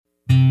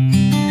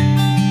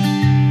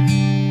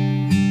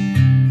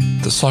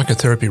The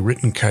psychotherapy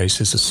written case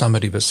is a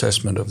summative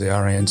assessment of the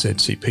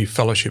RANZCP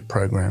fellowship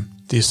program.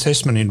 The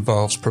assessment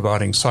involves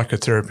providing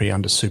psychotherapy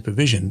under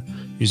supervision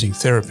using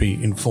therapy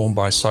informed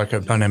by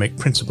psychodynamic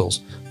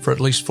principles for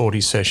at least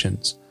 40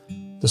 sessions.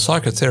 The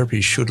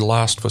psychotherapy should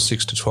last for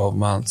 6 to 12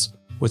 months,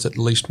 with at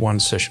least one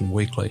session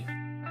weekly.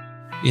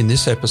 In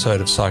this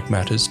episode of Psych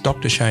Matters,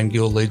 Dr. Shane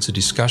Gill leads a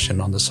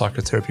discussion on the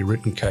psychotherapy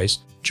written case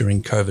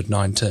during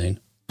COVID-19.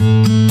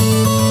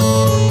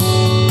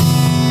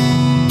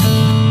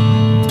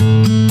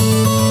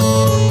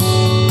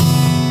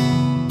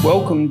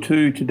 Welcome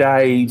to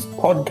today's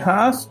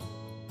podcast.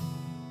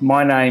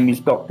 My name is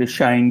Dr.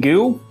 Shane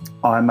Gill.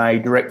 I'm a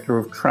Director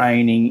of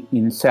Training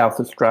in South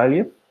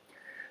Australia.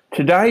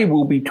 Today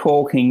we'll be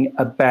talking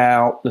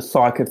about the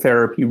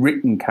psychotherapy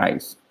written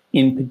case,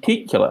 in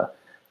particular,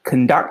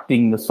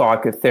 conducting the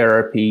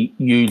psychotherapy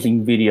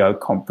using video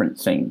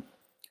conferencing.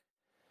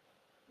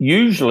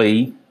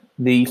 Usually,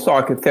 the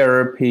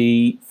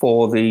psychotherapy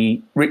for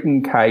the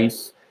written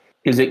case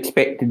is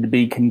expected to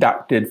be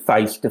conducted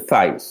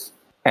face-to-face.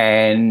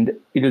 And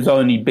it has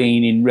only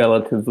been in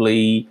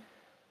relatively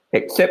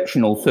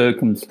exceptional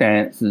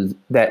circumstances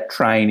that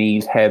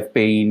trainees have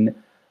been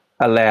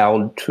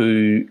allowed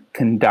to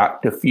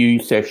conduct a few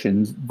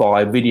sessions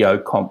via video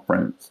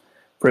conference.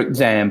 For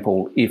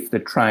example, if the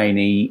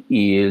trainee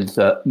is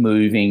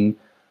moving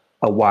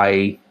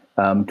away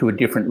to a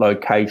different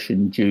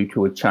location due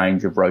to a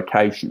change of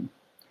rotation.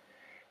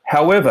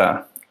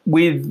 However,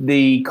 with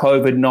the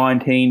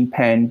COVID-19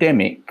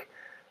 pandemic,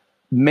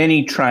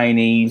 many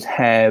trainees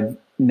have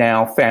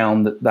now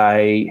found that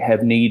they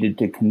have needed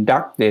to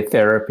conduct their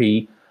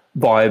therapy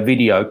via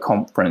video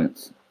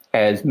conference,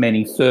 as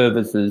many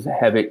services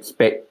have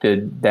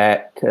expected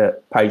that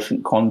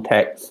patient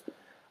contacts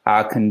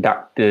are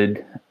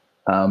conducted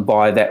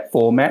via that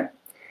format,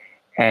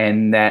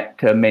 and that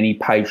many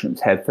patients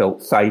have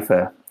felt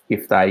safer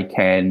if they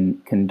can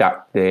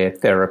conduct their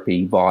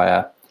therapy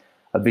via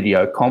a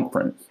video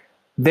conference.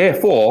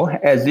 Therefore,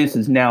 as this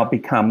has now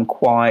become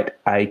quite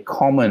a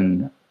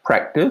common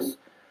practice,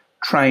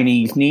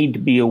 trainees need to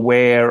be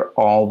aware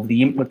of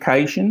the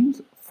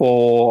implications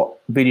for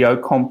video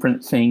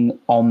conferencing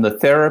on the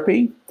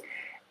therapy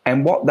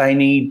and what they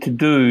need to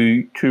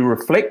do to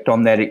reflect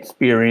on that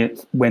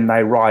experience when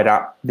they write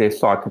up their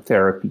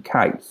psychotherapy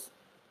case.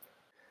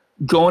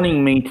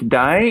 Joining me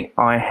today,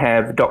 I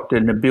have Dr.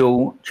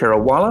 Nabil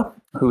Cherawala,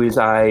 who is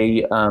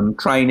a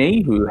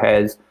trainee who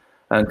has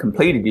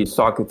completed his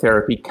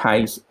psychotherapy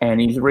case and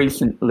he's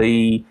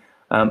recently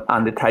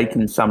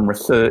undertaken some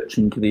research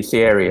into this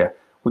area,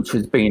 which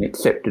has been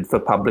accepted for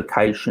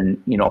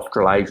publication in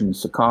Australasian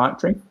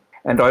Psychiatry.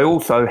 And I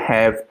also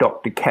have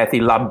Dr.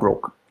 Kathy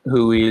Ludbrook,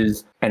 who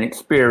is an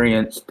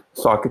experienced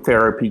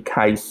psychotherapy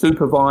case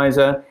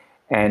supervisor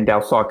and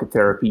our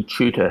psychotherapy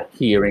tutor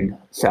here in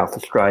South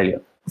Australia.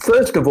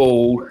 First of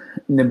all,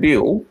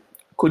 Nabil,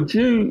 could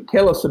you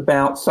tell us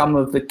about some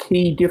of the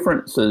key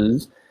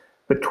differences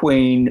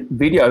between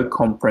video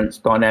conference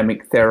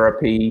dynamic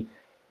therapy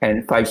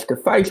and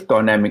face-to-face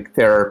dynamic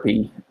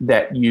therapy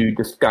that you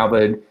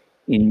discovered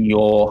in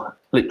your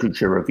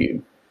literature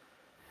review?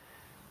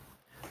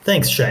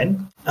 Thanks,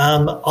 Shane.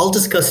 I'll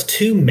discuss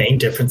two main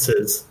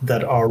differences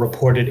that are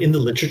reported in the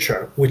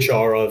literature, which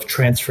are of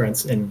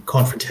transference and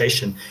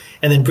confrontation,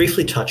 and then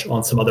briefly touch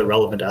on some other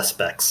relevant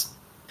aspects.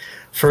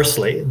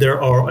 Firstly,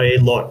 there are a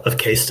lot of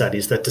case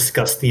studies that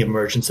discuss the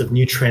emergence of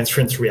new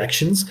transference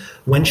reactions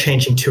when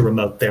changing to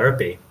remote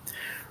therapy.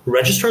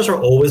 Registrars are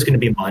always going to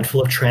be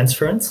mindful of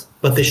transference,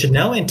 but they should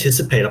now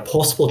anticipate a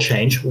possible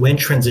change when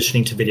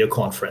transitioning to video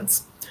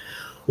conference.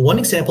 One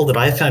example that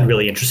I found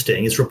really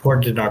interesting is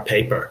reported in our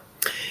paper.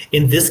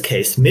 In this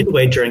case,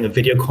 midway during a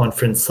video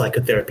conference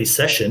psychotherapy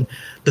session,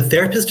 the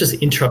therapist is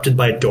interrupted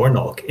by a door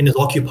knock and is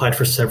occupied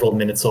for several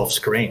minutes off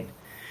screen.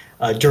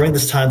 During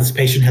this time, this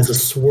patient has a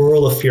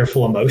swirl of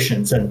fearful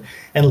emotions and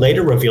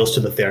later reveals to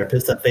the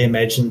therapist that they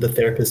imagine the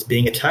therapist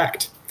being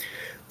attacked.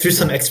 Through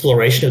some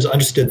exploration, it was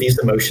understood these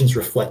emotions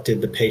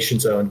reflected the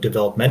patient's own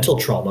developmental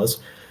traumas,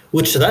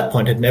 which to that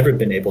point had never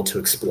been able to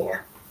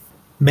explore.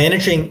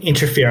 Managing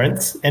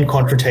interference and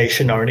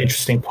confrontation are an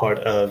interesting part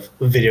of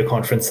video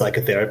conference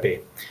psychotherapy.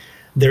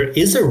 There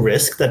is a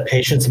risk that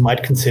patients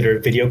might consider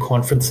video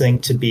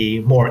conferencing to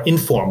be more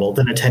informal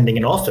than attending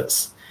an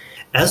office.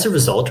 As a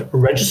result,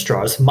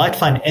 registrars might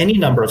find any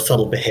number of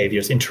subtle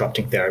behaviors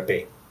interrupting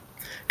therapy.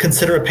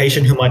 Consider a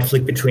patient who might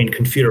flick between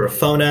computer or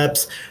phone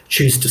apps,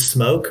 choose to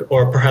smoke,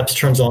 or perhaps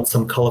turns on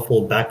some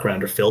colorful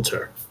background or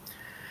filter.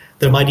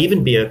 There might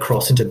even be a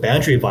cross into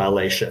boundary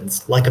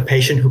violations, like a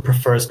patient who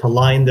prefers to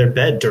lie in their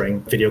bed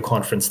during video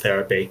conference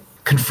therapy.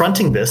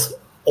 Confronting this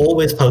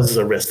always poses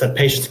a risk that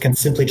patients can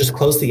simply just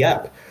close the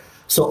app.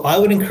 So I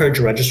would encourage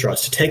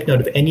registrars to take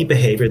note of any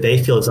behavior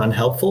they feel is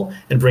unhelpful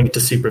and bring it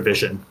to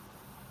supervision.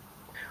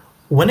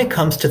 When it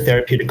comes to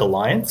therapeutic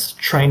alliance,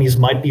 trainees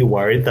might be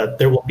worried that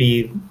they will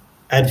be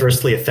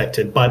adversely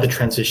affected by the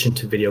transition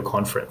to video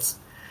conference.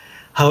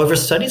 However,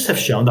 studies have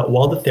shown that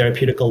while the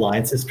therapeutic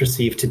alliance is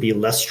perceived to be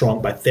less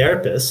strong by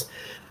therapists,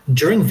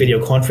 During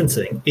video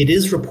conferencing, it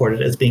is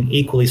reported as being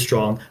equally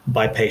strong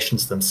by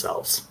patients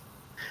themselves.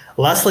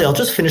 Lastly, I'll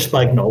just finish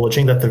by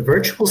acknowledging that the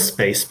virtual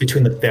space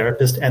between the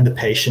therapist and the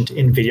patient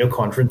in video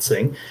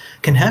conferencing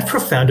can have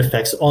profound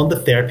effects on the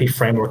therapy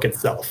framework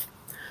itself.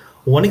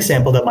 One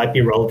example that might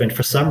be relevant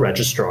for some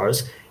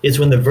registrars is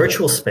when the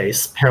virtual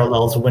space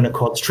parallels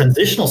Winnicott's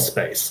transitional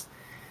space.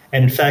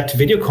 And in fact,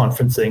 video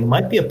conferencing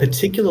might be a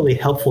particularly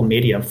helpful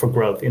medium for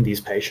growth in these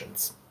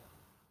patients.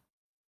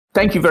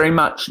 Thank you very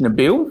much,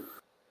 Nabil.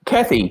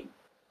 Kathy,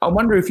 I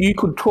wonder if you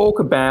could talk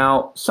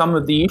about some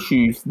of the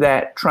issues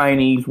that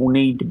trainees will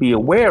need to be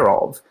aware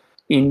of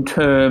in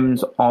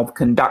terms of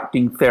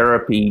conducting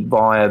therapy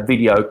via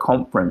video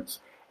conference,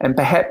 and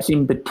perhaps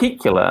in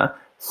particular,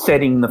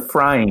 setting the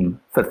frame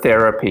for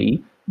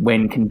therapy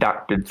when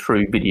conducted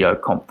through video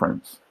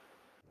conference.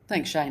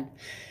 Thanks, Shane.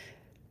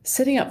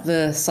 Setting up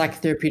the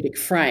psychotherapeutic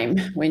frame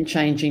when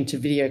changing to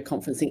video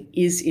conferencing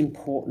is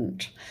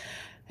important.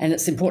 And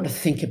it's important to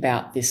think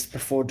about this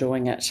before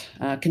doing it.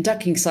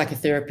 Conducting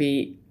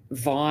psychotherapy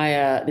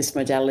via this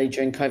modality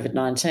during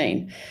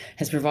COVID-19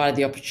 has provided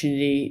the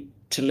opportunity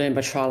to learn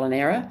by trial and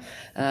error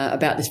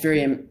about this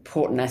very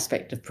important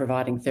aspect of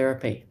providing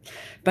therapy.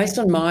 Based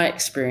on my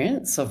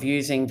experience of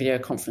using video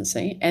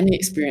conferencing and the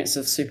experience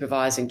of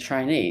supervising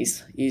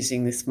trainees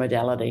using this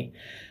modality,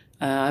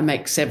 I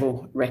make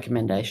several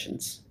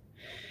recommendations.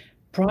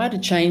 Prior to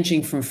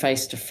changing from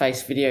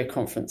face-to-face video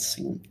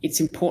conferencing, it's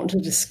important to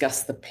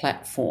discuss the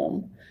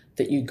platform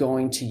that you're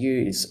going to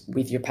use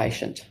with your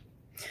patient.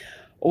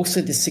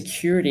 Also, the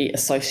security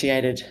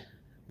associated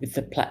with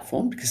the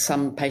platform, because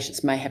some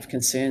patients may have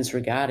concerns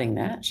regarding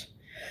that.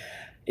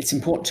 It's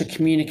important to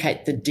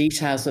communicate the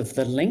details of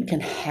the link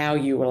and how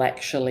you will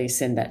actually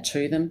send that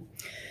to them.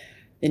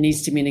 There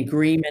needs to be an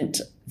agreement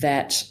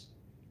that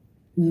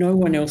no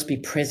one else be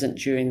present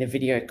during the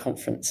video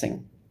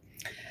conferencing,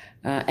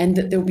 and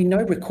that there will be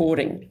no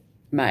recording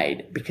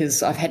made,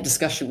 because I've had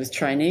discussion with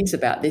trainees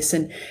about this,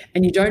 and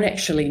you don't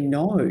actually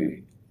know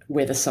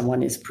whether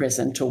someone is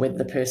present or whether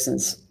the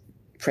person's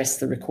pressed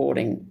the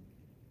recording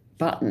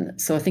button.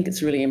 So I think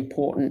it's really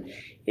important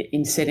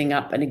in setting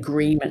up an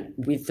agreement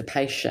with the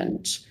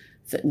patient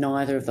that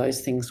neither of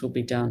those things will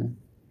be done.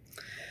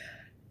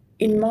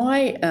 In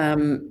my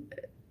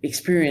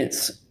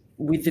experience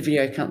with the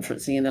video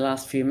conferencing in the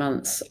last few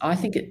months, I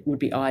think it would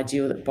be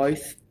ideal that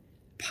both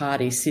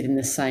parties sit in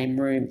the same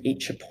room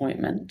each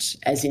appointment,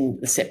 as in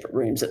the separate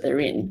rooms that they're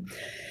in,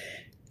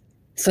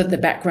 so that the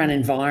background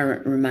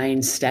environment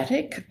remains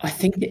static. I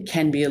think it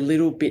can be a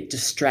little bit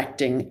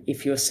distracting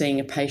if you're seeing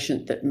a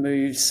patient that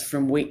moves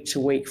from week to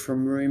week,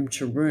 from room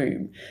to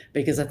room,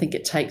 because I think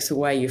it takes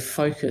away your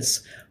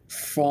focus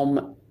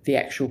from the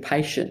actual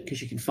patient,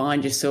 because you can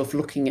find yourself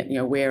looking at,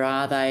 where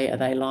are they? Are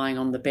they lying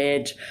on the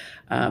bed?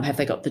 Have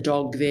they got the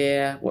dog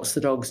there? What's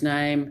the dog's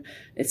name?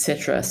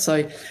 Etc.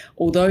 So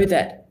although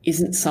that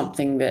isn't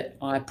something that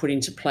I put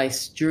into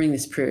place during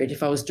this period,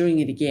 if I was doing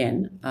it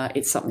again,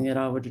 it's something that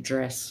I would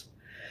address.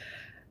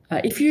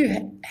 If you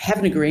have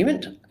an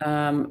agreement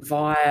on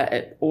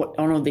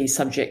all these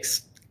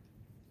subjects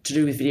to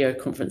do with video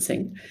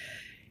conferencing,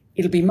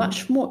 it'll be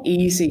much more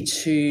easy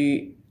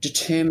to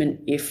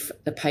determine if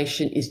the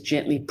patient is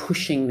gently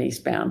pushing these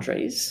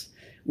boundaries,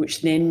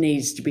 which then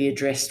needs to be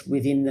addressed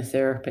within the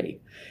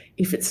therapy.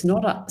 If it's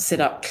not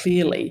set up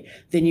clearly,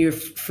 then you're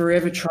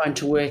forever trying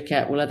to work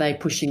out, are they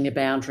pushing the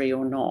boundary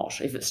or not,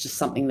 if it's just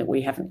something that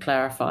we haven't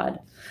clarified.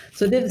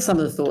 So they're some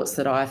of the thoughts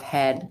that I've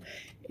had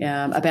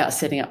about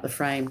setting up the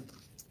frame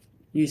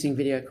using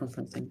video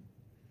conferencing.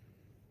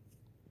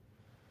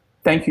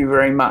 Thank you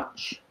very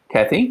much,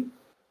 Kathy.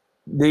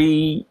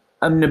 Nabil,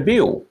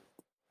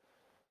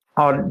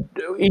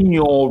 in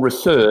your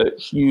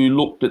research, you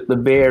looked at the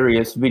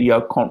various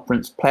video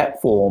conference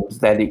platforms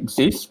that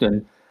exist,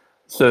 and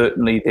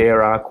certainly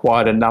there are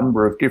quite a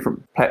number of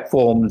different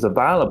platforms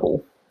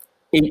available,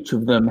 each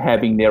of them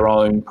having their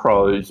own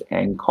pros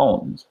and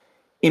cons.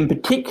 In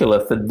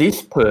particular, for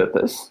this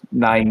purpose,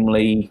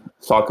 namely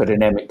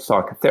psychodynamic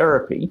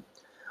psychotherapy,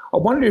 I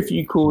wonder if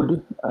you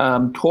could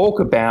talk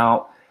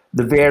about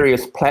the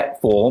various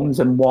platforms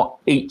and what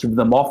each of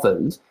them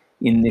offers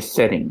in this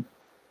setting.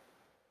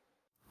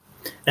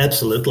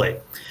 Absolutely.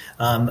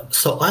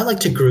 So I like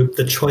to group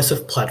the choice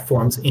of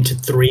platforms into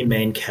three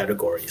main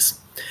categories.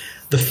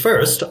 The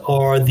first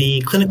are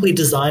the clinically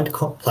designed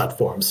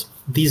platforms.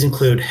 These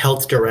include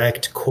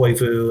HealthDirect,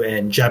 Koivu,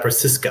 and Jabra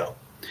Cisco.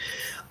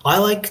 I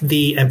like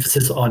the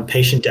emphasis on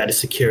patient data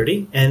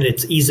security and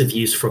its ease of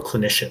use for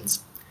clinicians.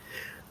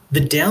 The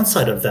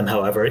downside of them,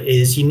 however,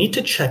 is you need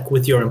to check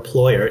with your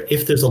employer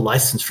if there's a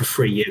license for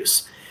free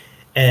use.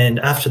 And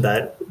after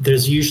that,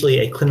 there's usually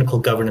a clinical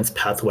governance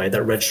pathway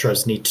that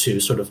registrars need to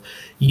sort of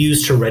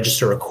use to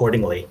register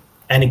accordingly.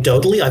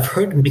 Anecdotally, I've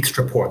heard mixed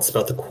reports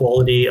about the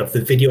quality of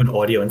the video and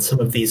audio in some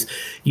of these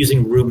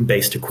using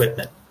room-based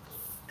equipment.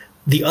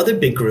 The other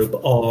big group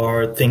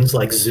are things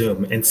like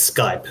Zoom and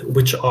Skype,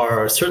 which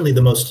are certainly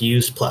the most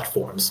used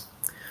platforms.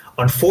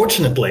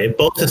 Unfortunately,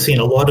 both have seen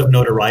a lot of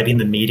notoriety in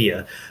the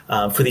media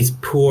for these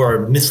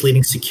poor,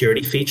 misleading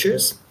security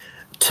features.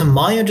 To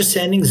my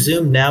understanding,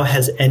 Zoom now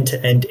has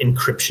end-to-end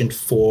encryption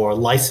for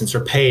licensed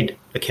or paid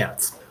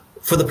accounts.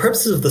 For the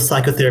purposes of the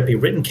psychotherapy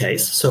written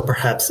case, so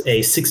perhaps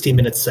a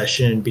 60-minute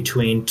session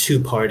between two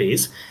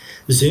parties,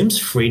 Zoom's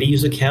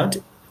free-to-use account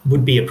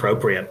would be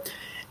appropriate.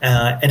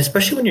 And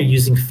especially when you're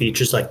using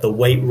features like the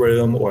wait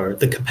room or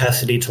the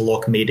capacity to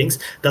lock meetings,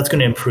 that's going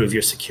to improve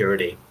your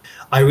security.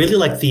 I really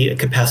like the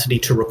capacity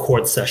to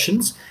record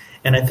sessions,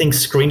 and I think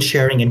screen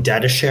sharing and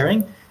data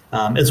sharing,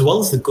 as well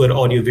as the good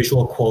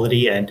audiovisual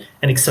quality and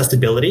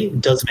accessibility,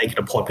 does make it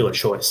a popular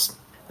choice.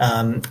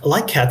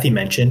 Like Kathy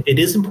mentioned, it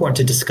is important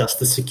to discuss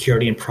the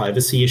security and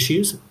privacy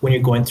issues when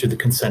you're going through the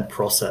consent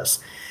process.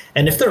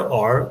 And if there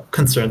are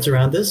concerns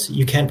around this,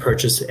 you can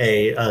purchase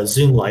a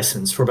Zoom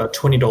license for about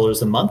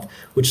 $20 a month,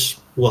 which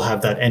will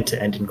have that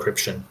end-to-end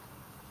encryption.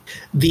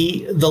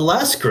 The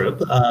last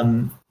group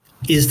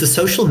is the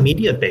social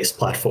media-based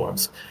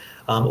platforms,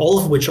 all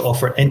of which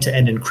offer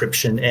end-to-end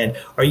encryption and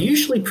are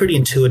usually pretty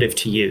intuitive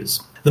to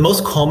use. The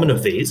most common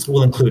of these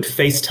will include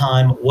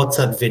FaceTime,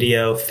 WhatsApp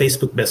video,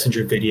 Facebook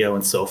Messenger video,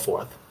 and so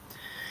forth.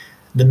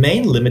 The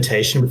main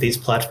limitation with these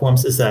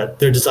platforms is that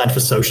they're designed for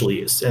social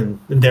use and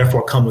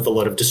therefore come with a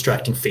lot of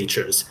distracting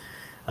features.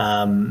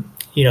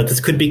 This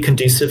could be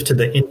conducive to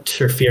the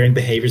interfering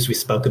behaviors we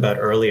spoke about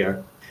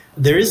earlier.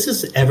 There is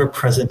this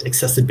ever-present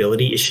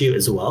accessibility issue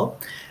as well,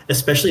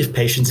 especially if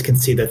patients can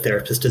see their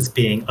therapist as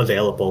being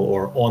available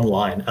or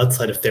online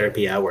outside of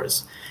therapy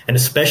hours, and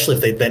especially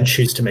if they then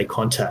choose to make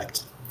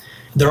contact.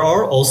 There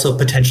are also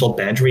potential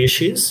boundary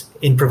issues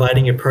in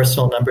providing your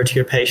personal number to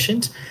your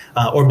patient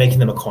or making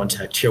them a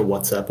contact to your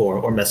WhatsApp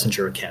or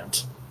Messenger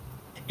account.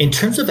 In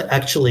terms of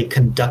actually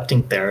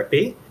conducting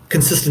therapy,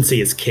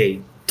 consistency is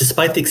key.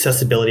 Despite the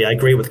accessibility, I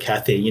agree with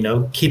Kathy,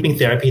 keeping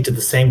therapy to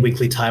the same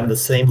weekly time and the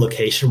same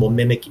location will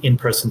mimic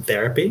in-person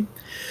therapy.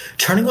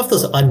 Turning off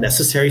those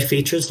unnecessary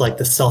features like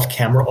the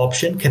self-camera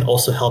option can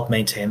also help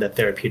maintain that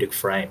therapeutic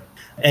frame.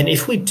 And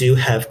if we do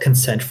have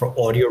consent for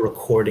audio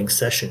recording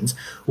sessions,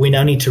 we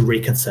now need to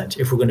reconsent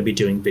if we're going to be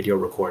doing video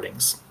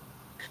recordings.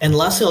 And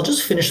lastly, I'll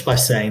just finish by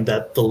saying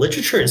that the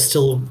literature is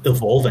still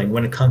evolving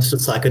when it comes to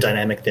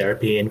psychodynamic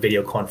therapy and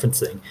video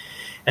conferencing,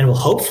 and will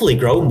hopefully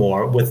grow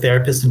more with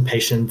therapists and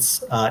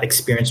patients'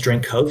 experience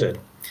during COVID.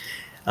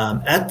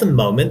 At the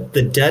moment,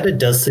 the data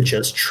does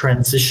suggest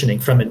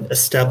transitioning from an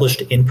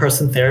established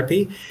in-person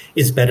therapy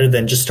is better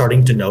than just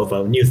starting de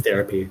novo new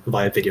therapy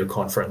via video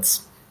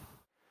conference.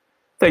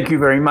 Thank you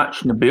very much,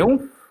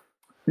 Nabil.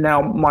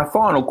 Now, my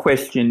final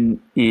question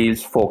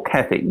is for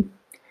Kathy.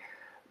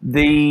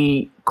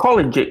 The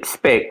college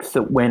expects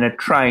that when a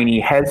trainee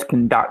has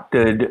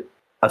conducted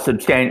a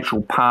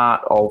substantial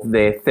part of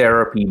their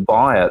therapy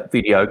via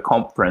video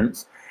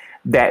conference,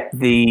 that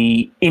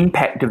the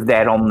impact of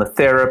that on the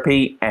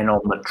therapy and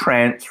on the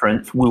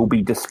transference will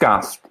be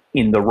discussed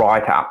in the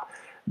write-up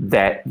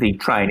that the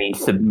trainee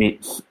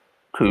submits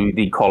to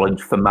the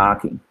college for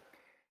marking.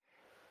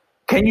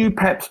 Can you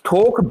perhaps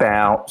talk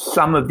about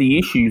some of the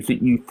issues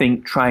that you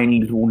think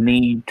trainees will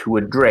need to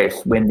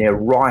address when they're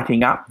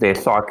writing up their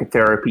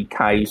psychotherapy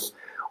case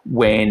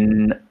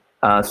when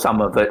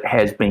some of it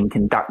has been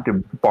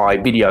conducted by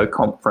video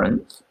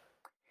conference,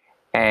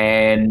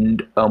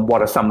 and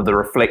what are some of the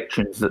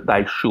reflections that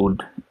they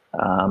should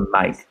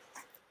make?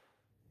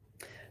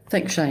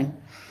 Thanks, Shane.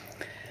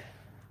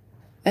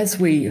 As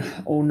we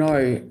all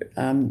know,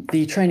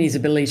 the trainee's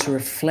ability to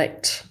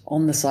reflect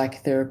on the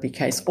psychotherapy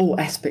case, all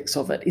aspects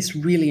of it, is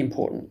really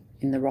important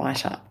in the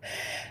write-up.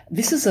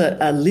 This is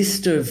a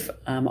list of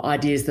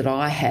ideas that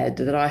I had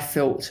that I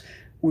felt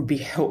would be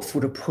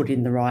helpful to put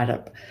in the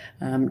write-up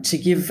to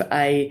give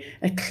a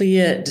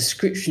clear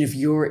description of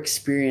your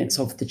experience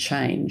of the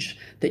change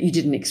that you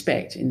didn't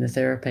expect in the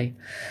therapy.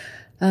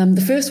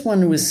 The first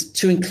one was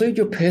to include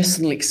your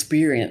personal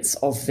experience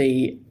of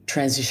the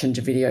transition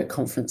to video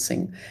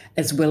conferencing,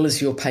 as well as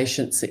your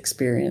patient's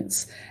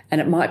experience. And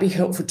it might be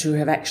helpful to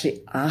have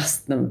actually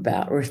asked them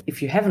about, or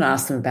if you haven't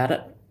asked them about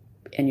it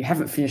and you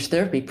haven't finished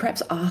therapy,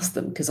 perhaps ask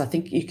them, because I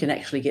think you can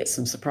actually get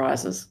some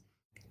surprises.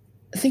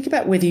 Think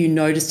about whether you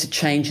noticed a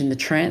change in the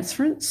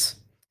transference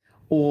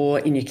or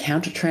in your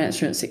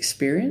countertransference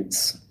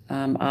experience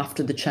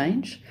after the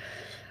change.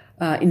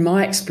 In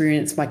my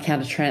experience, my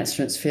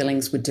countertransference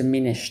feelings were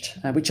diminished,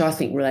 which I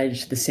think related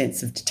to the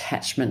sense of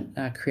detachment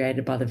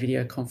created by the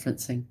video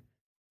conferencing.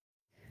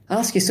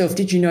 Ask yourself,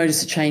 did you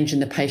notice a change in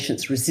the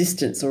patient's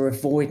resistance or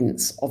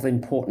avoidance of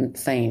important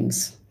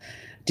themes?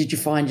 Did you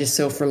find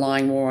yourself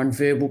relying more on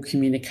verbal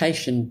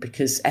communication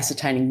because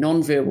ascertaining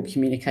non-verbal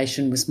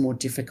communication was more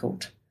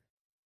difficult?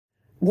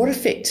 What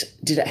effect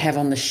did it have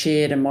on the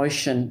shared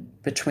emotion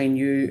between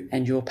you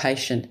and your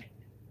patient?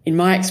 In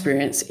my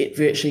experience, it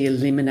virtually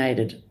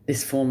eliminated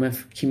this form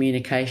of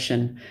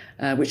communication,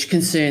 which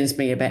concerns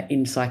me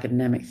in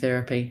psychodynamic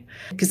therapy,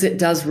 because it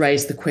does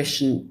raise the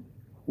question,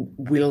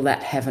 will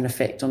that have an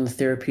effect on the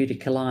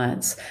therapeutic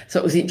alliance? So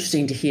it was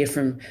interesting to hear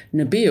from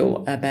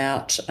Nabil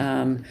about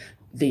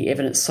the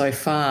evidence so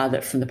far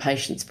that from the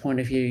patient's point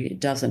of view, it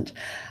doesn't.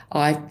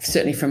 I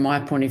certainly, from my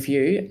point of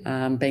view,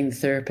 being the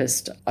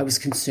therapist, I was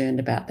concerned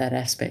about that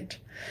aspect.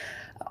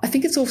 I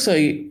think it's also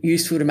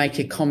useful to make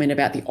a comment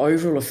about the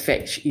overall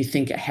effect you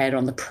think it had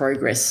on the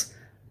progress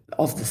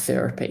of the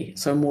therapy.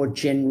 So a more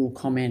general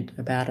comment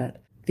about it.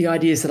 The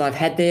ideas that I've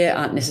had there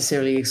aren't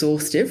necessarily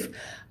exhaustive,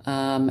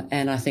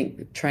 and I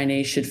think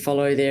trainees should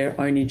follow their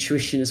own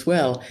intuition as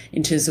well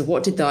in terms of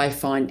what did they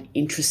find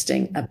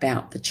interesting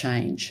about the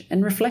change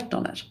and reflect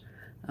on it.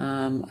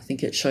 I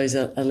think it shows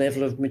a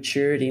level of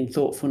maturity and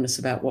thoughtfulness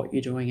about what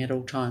you're doing at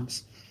all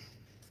times.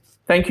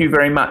 Thank you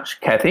very much,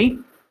 Kathy.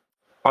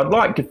 I'd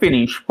like to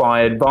finish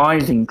by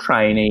advising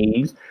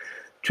trainees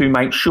to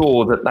make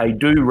sure that they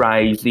do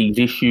raise these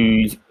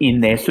issues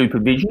in their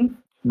supervision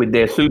with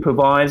their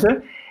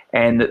supervisor,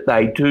 and that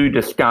they do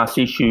discuss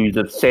issues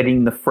of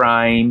setting the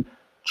frame,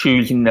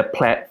 choosing the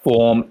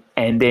platform,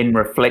 and then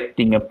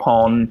reflecting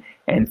upon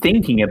and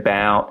thinking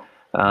about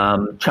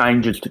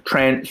changes to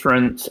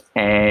transference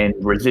and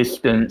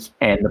resistance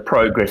and the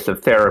progress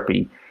of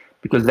therapy,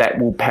 because that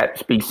will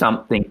perhaps be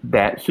something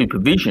that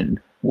supervision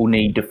will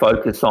need to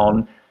focus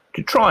on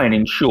to try and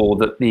ensure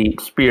that the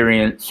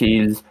experience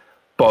is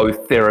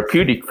both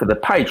therapeutic for the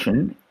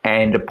patient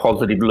and a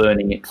positive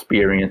learning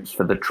experience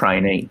for the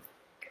trainee.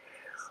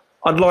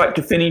 I'd like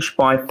to finish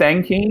by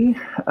thanking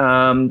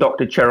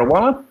Dr.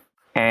 Cherawala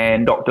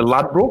and Dr.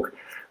 Ludbrook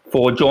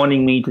for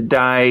joining me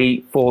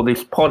today for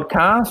this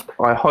podcast.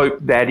 I hope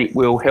that it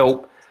will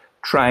help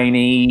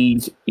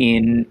trainees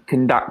in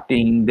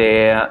conducting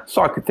their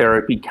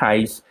psychotherapy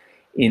case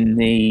in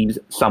these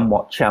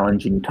somewhat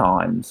challenging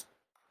times.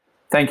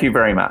 Thank you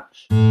very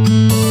much.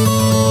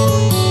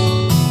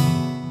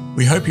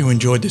 We hope you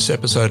enjoyed this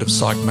episode of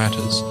Psych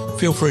Matters.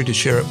 Feel free to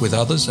share it with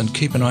others and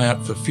keep an eye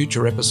out for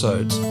future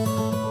episodes.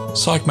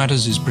 Psych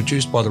Matters is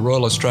produced by the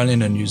Royal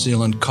Australian and New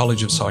Zealand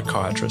College of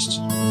Psychiatrists.